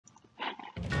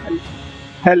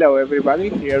Hello everybody,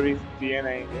 here is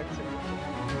DNA Index,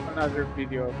 another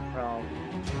video from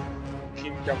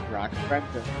Kingdom Rush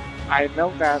Fandom. I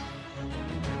know that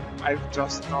I've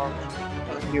just started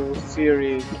a new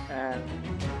series and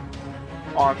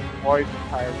on Void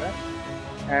Pirate,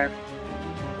 and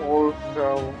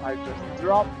also I just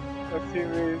dropped a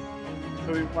series,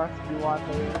 so you must be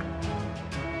wondering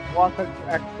what I'm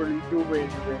actually doing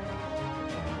with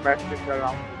messing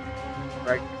around with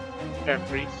like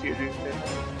every series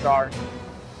that starts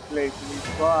lately,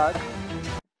 but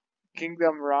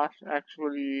Kingdom Rush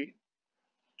actually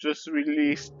just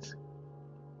released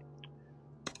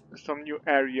some new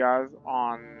areas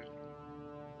on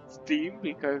Steam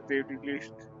because they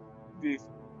released this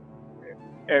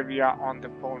area on the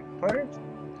phone first,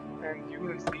 and you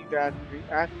will see that we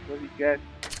actually get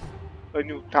a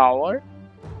new tower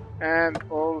and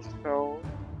also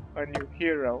a new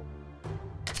hero.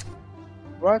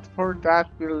 But for that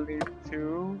we'll need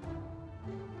to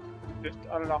just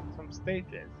unlock some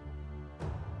stages.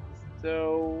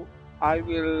 So I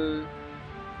will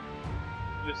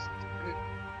just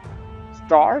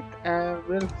start and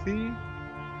we'll see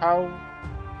how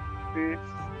this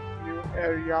new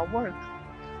area works.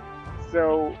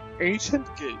 So, Ancient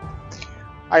Gate.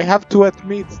 I have to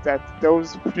admit that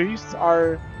those priests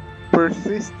are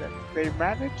persistent. They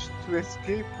managed to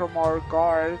escape from our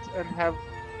guards and have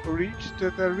reached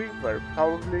the river,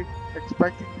 probably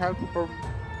expecting help from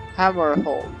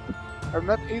Hammerhold. I'm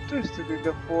not interested in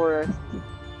the forest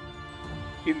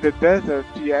in the desert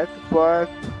yet,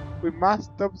 but we must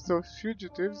stop those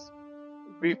fugitives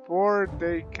before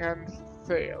they can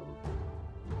sail.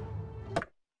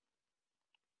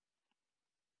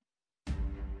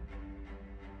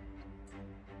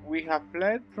 We have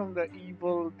fled from the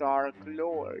evil Dark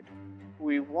Lord.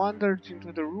 We wandered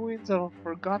into the ruins of a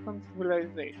forgotten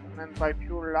civilization, and by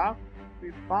pure luck,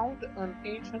 we found an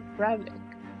ancient relic.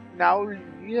 Now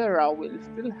Lyra will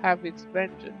still have its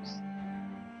vengeance.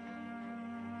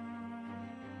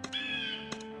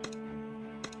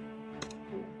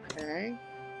 Okay.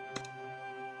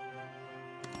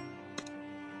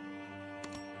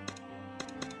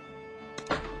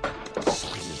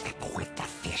 Sleep with the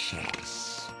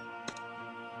fishes.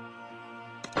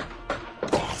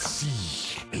 The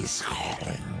sea is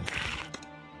calling.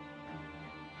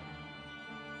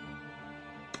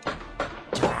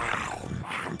 Drown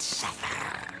and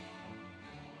suffer.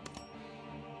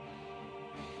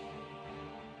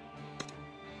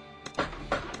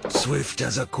 Swift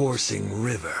as a coursing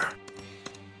river.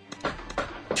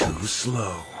 Too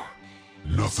slow.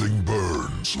 Nothing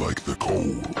burns like the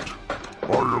cold.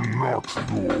 I am not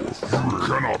yours. You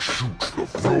cannot shoot the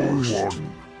forest. No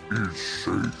one is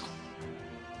safe.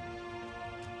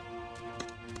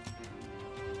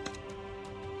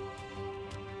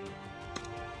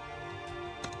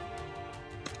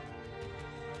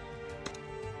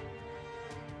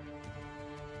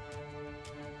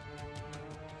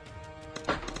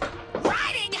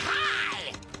 Riding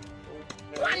high!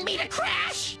 Want me to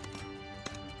crash?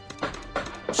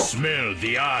 Smell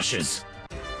the ashes.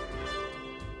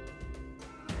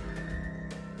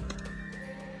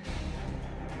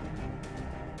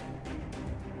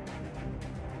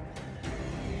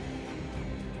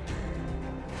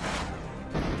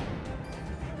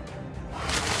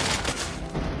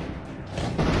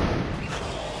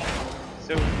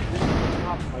 So this is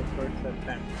not my first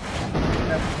attempt.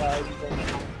 That's why I don't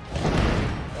know.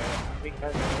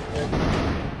 Because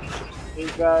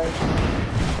the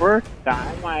first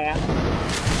time I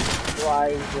actually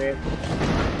tried with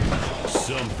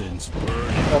Something's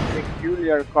burning. a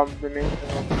peculiar combination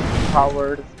of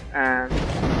powers and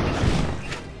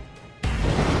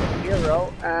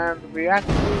hero, and we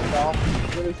actually lost.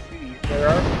 We'll see. There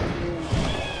are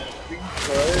few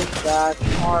creatures that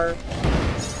are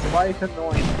quite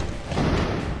annoying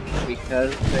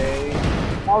because they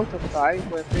multiply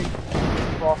when they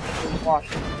cross the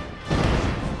water.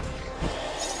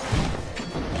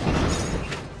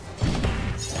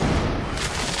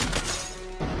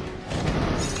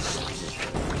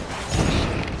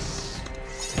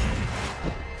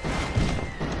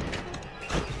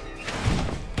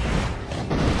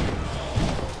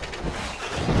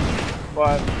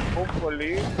 But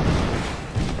hopefully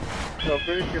the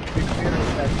ability of the hero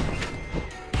that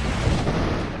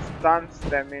stuns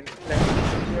them in place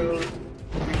will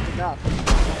be enough.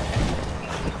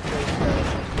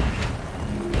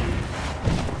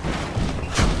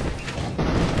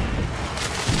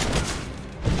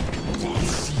 The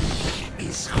sea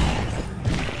is calling.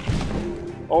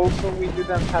 Also, we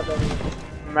didn't have any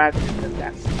magic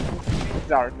attacks.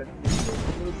 These are the people.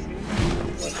 We'll see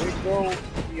when we go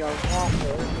we are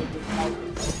water, we will have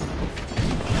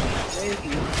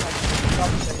maybe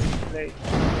something in place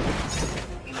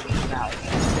now.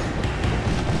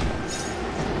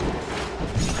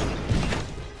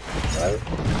 Well,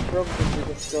 probably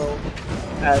didn't go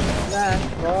as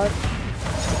planned, but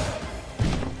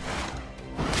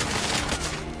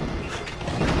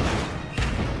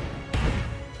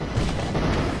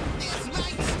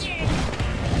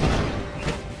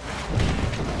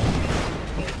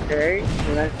okay,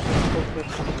 let's just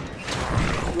focus on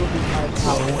moving my Bow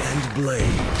power. and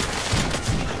blade.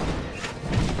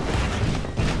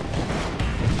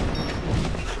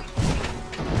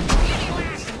 Any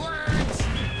last words?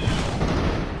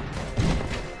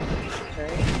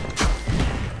 Okay.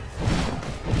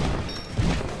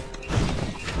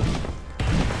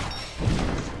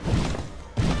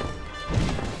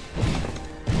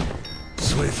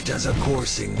 Swift as a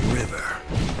coursing river.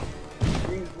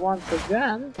 These once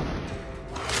again.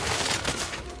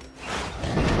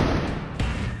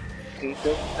 He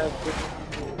doesn't have different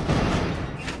moves.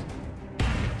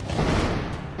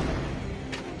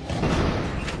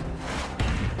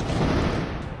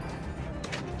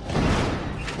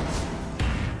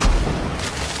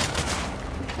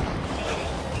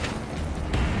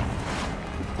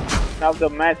 Now the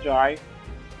Magi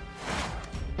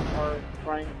are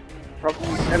trying to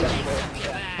probably teleport.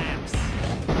 Kebabs.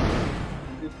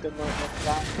 Use the normal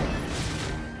plan.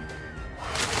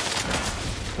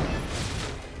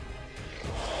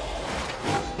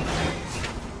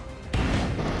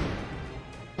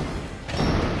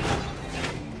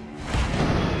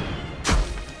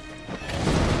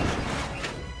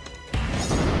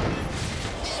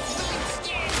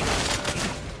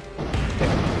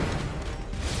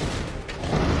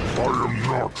 I am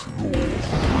not your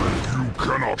friend. You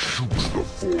cannot shoot the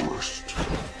forest.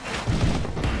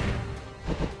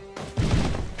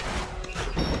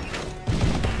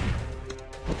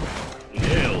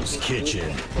 Hell's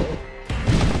Kitchen.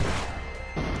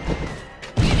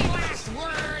 Any last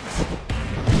words?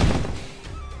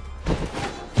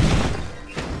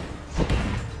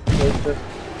 They just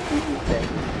do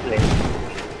things. Play.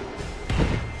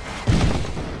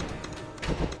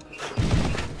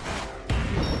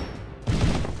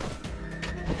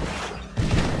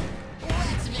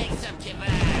 Let's make some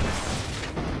kebabs.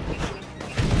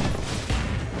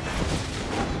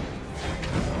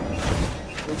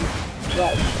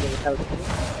 Right, will help me.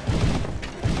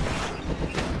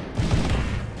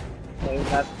 Okay,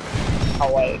 that's how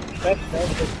I expected,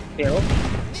 but still.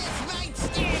 This might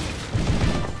sting.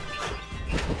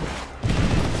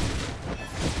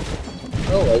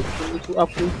 Oh, I still need to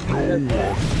uproot No it as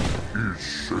well. one is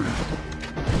safe.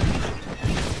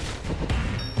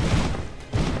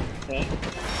 Okay.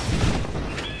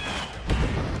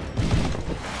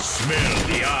 Smell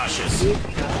the ashes.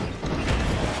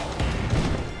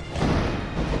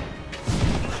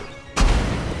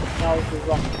 Now the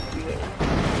rock here.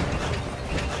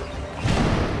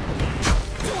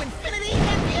 To infinity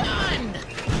and beyond.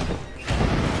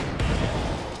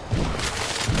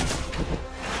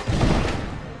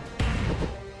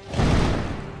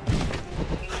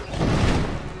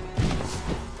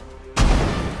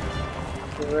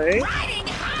 Great. Riding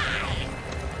high.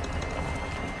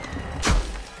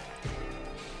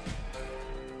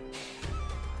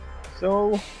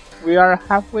 So we are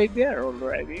halfway there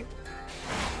already.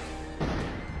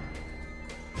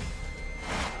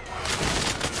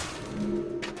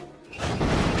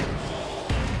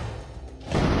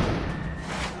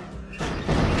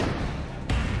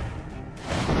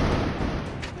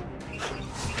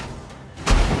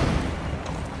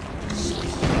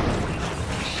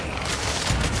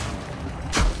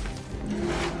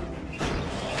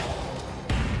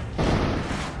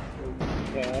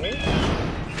 Okay.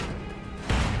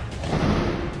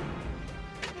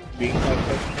 Being like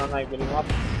this one, I will not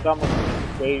summon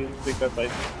the whales because I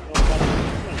don't know what to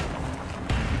do.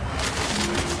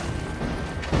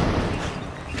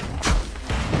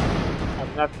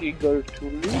 I'm not eager to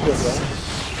lose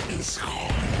again.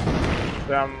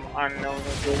 Some unknown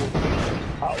ability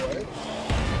and power.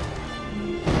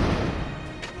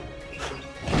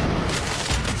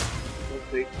 Will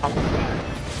they come back?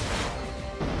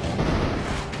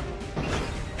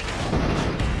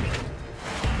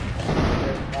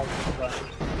 They're multiplying.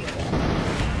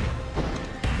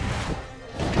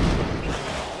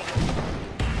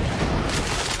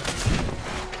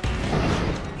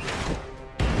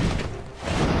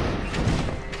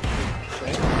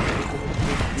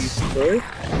 First.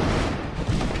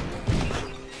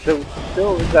 So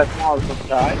still with that Marvel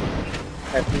guy,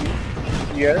 at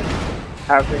least here,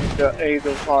 having the aid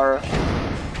of our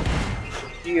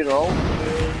hero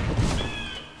will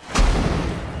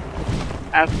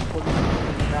Absolutely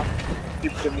enough to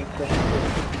keep them in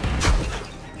control.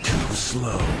 Too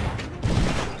slow.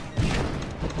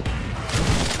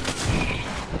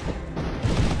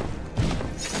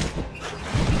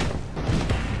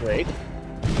 Wait.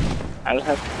 I'll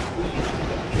have to leave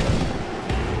them here.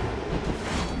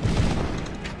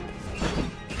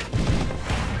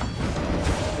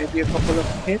 Maybe a couple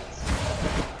of hits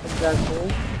from that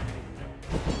hole.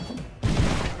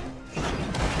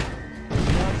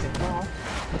 Not enough.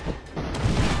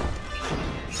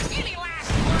 Any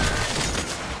last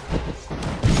words?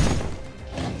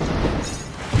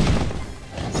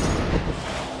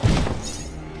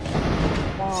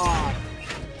 Come on.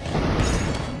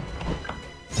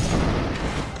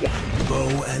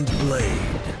 Bow and blade.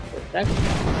 That's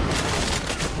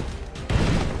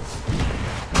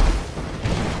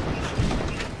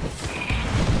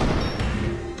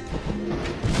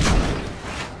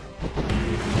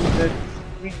let's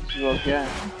reach you again.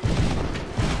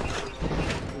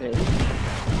 Maybe. That's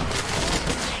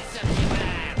up your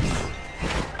ass.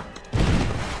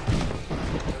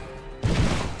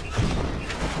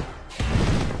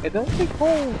 I don't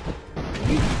recall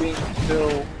these being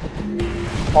so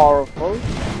powerful.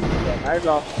 Then I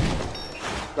lost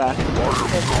that.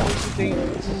 Everything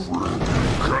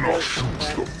Cannot shoot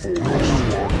the foe.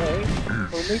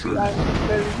 or maybe I'm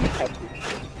very happy.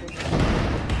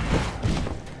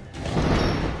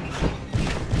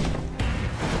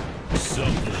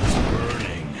 Something's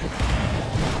burning.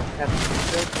 Have to be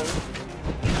careful.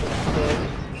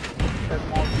 That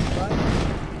multiply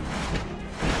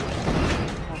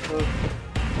on the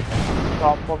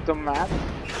top of the map.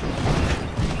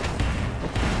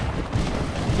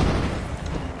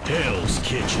 Hell's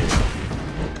Kitchen.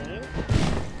 Okay.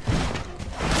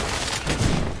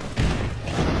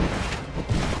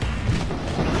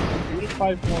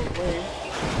 5 more waves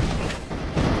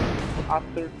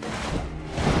after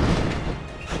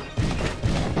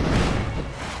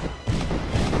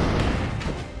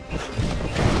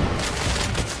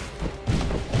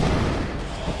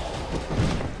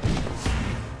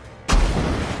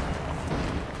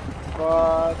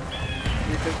but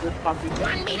with a good competition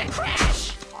Want me to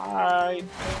crash? I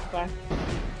think that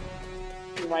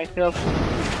to myself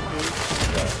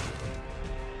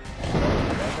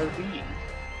energy.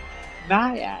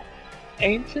 Naiad,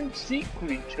 ancient sea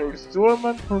creatures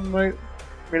dormant for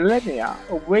millennia,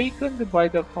 awakened by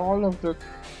the call of the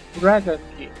Dragon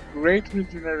King, great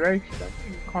regeneration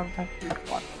in contact with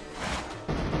one.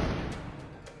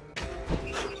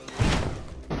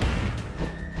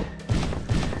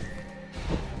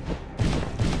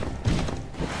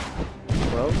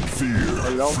 Well,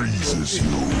 Fear freezes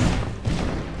you.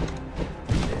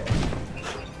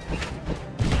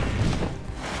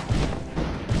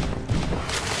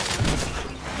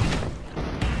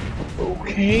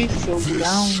 okay, so This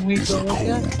down we is a go cold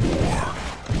again. war.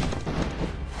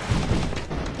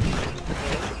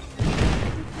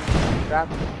 That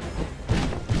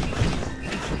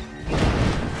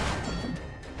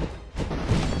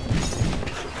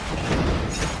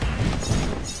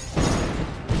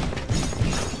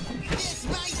This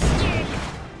might sting.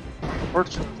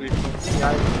 fortunately for me,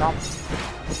 I jumped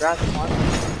that one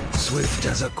Swift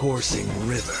as a coursing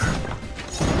river.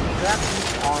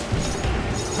 exactly on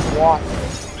water.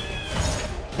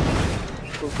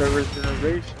 So the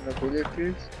regeneration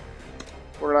abilities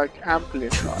were like Too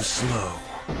amplified. slow.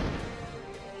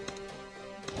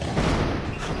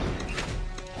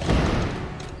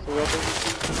 So what do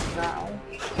we do now?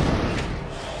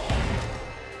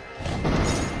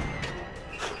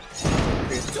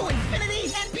 Okay, To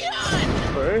infinity and beyond.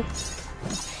 first,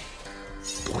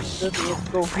 let's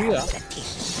go here.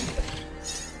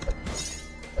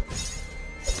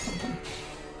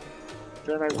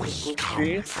 Then I will go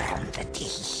this. From the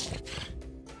deep.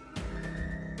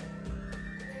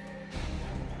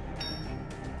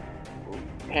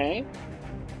 Okay.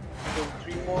 So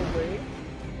 3 more waves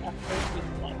after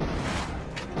this one.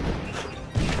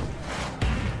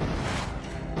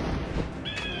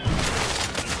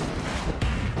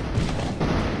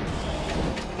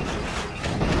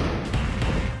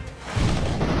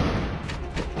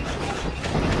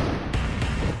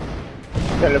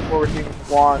 Teleporting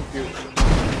one, two.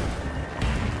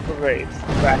 Great.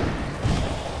 Back.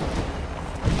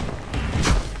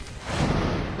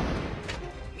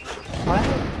 Why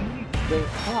are these go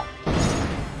up?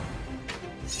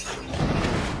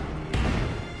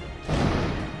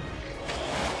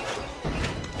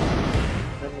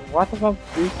 And what about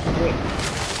this thing?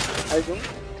 I don't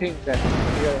think that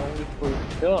we are only for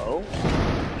show.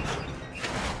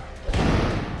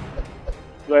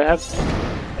 Do I have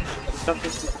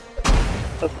something to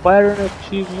acquire an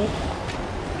achievement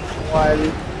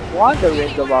while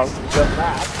wandering about the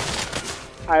map.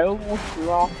 I almost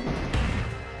lost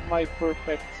my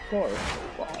perfect score so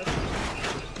far.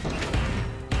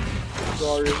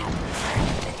 Sorry.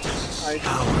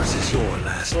 Ours is your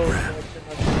last breath.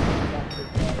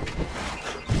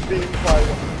 Being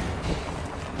violent.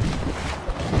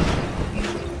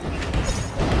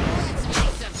 Let's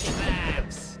make some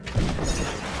kebabs.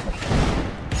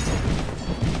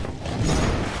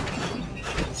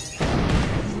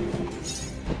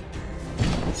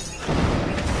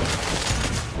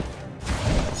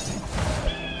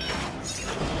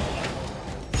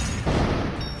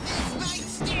 This might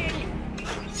sting.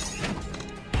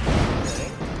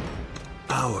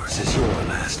 Ours is your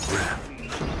last breath.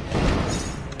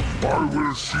 I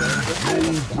will cede no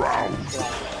ground.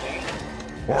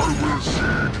 I will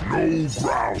cede no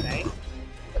ground.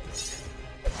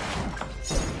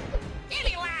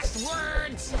 Any last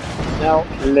words? Now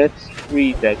let's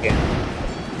read again.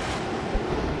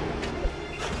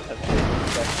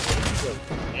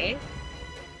 Okay.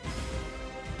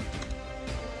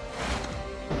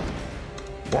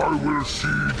 I will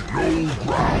cede no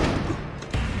ground.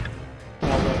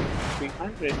 Now we're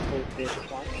 300 for this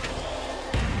one.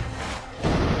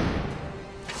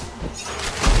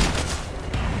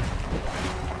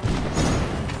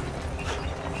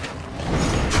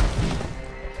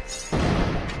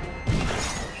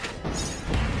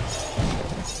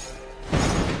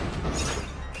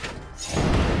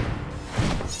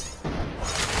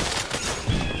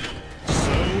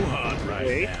 So hot right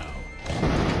Wait. now.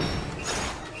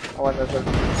 Another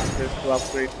 300 to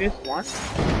upgrade this one.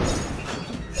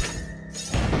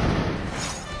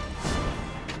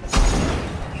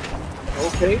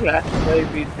 Okay, let's play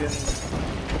between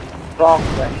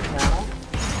progress now.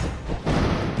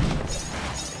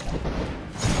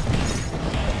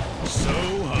 So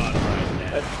hot right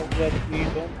now. Let's hope that we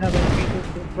don't have any people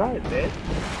to drive it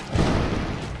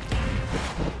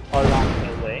along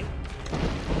the way.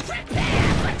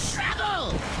 Prepare for trouble.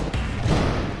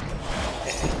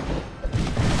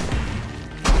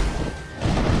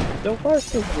 So far,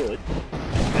 so good.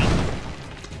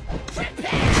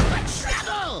 Prepare for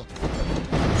trouble.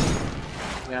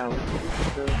 Now,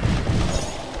 do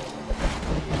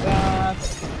that.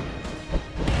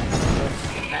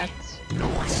 Next. No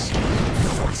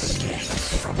escape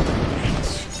from the net.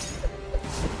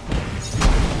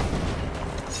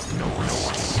 No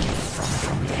escape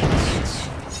from the net.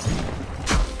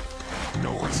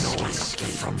 No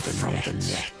escape from the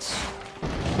net.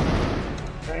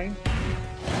 Okay.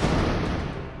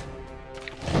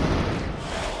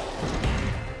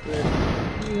 Good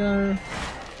here.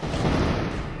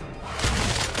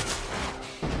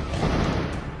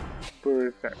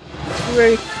 Perfect.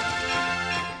 Great.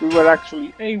 We were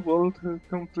actually able to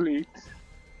complete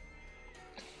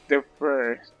the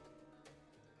first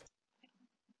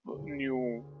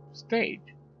new stage.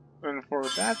 And for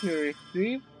that we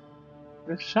received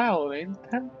the Shaolin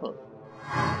Temple.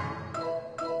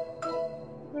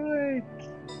 Great.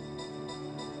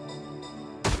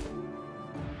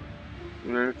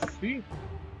 Let's see.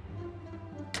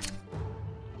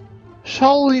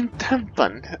 Shaolin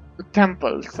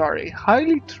Temple,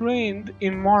 highly trained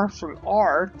in martial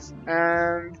arts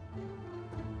and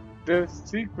the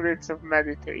secrets of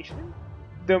meditation.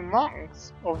 The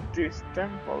monks of this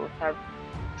temple have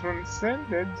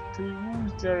transcended to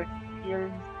use their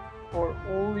skills for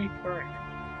all eternity.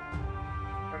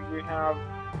 And we have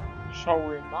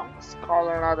Shaolin monks, call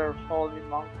another Shaolin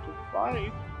monk to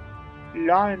fight.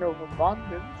 Lion of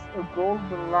Abundance, a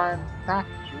golden lion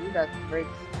statue that makes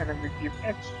enemy give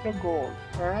extra gold,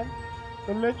 and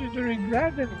the legendary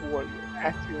Dragon Warrior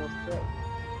at your service.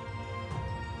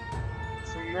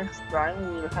 So next time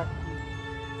we'll have to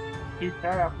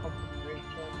prepare a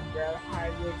configuration where I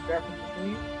will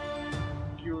definitely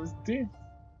use this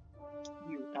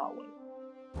new tower.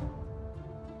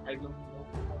 I don't know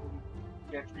how to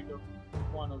get rid of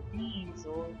one of these,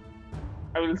 or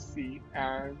I will see,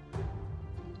 and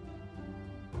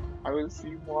I will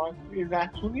see what is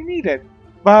actually needed.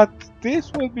 But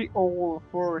this will be all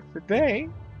for today.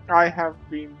 I have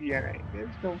been DNA.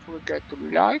 Don't forget to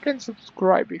like and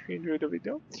subscribe if you enjoyed the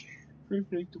video. Feel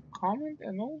free to comment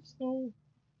and also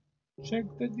check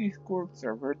the Discord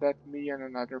server that me and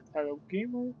another fellow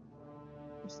gamer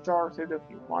started a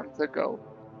few months ago.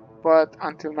 But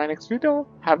until my next video,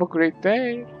 have a great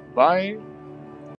day. Bye.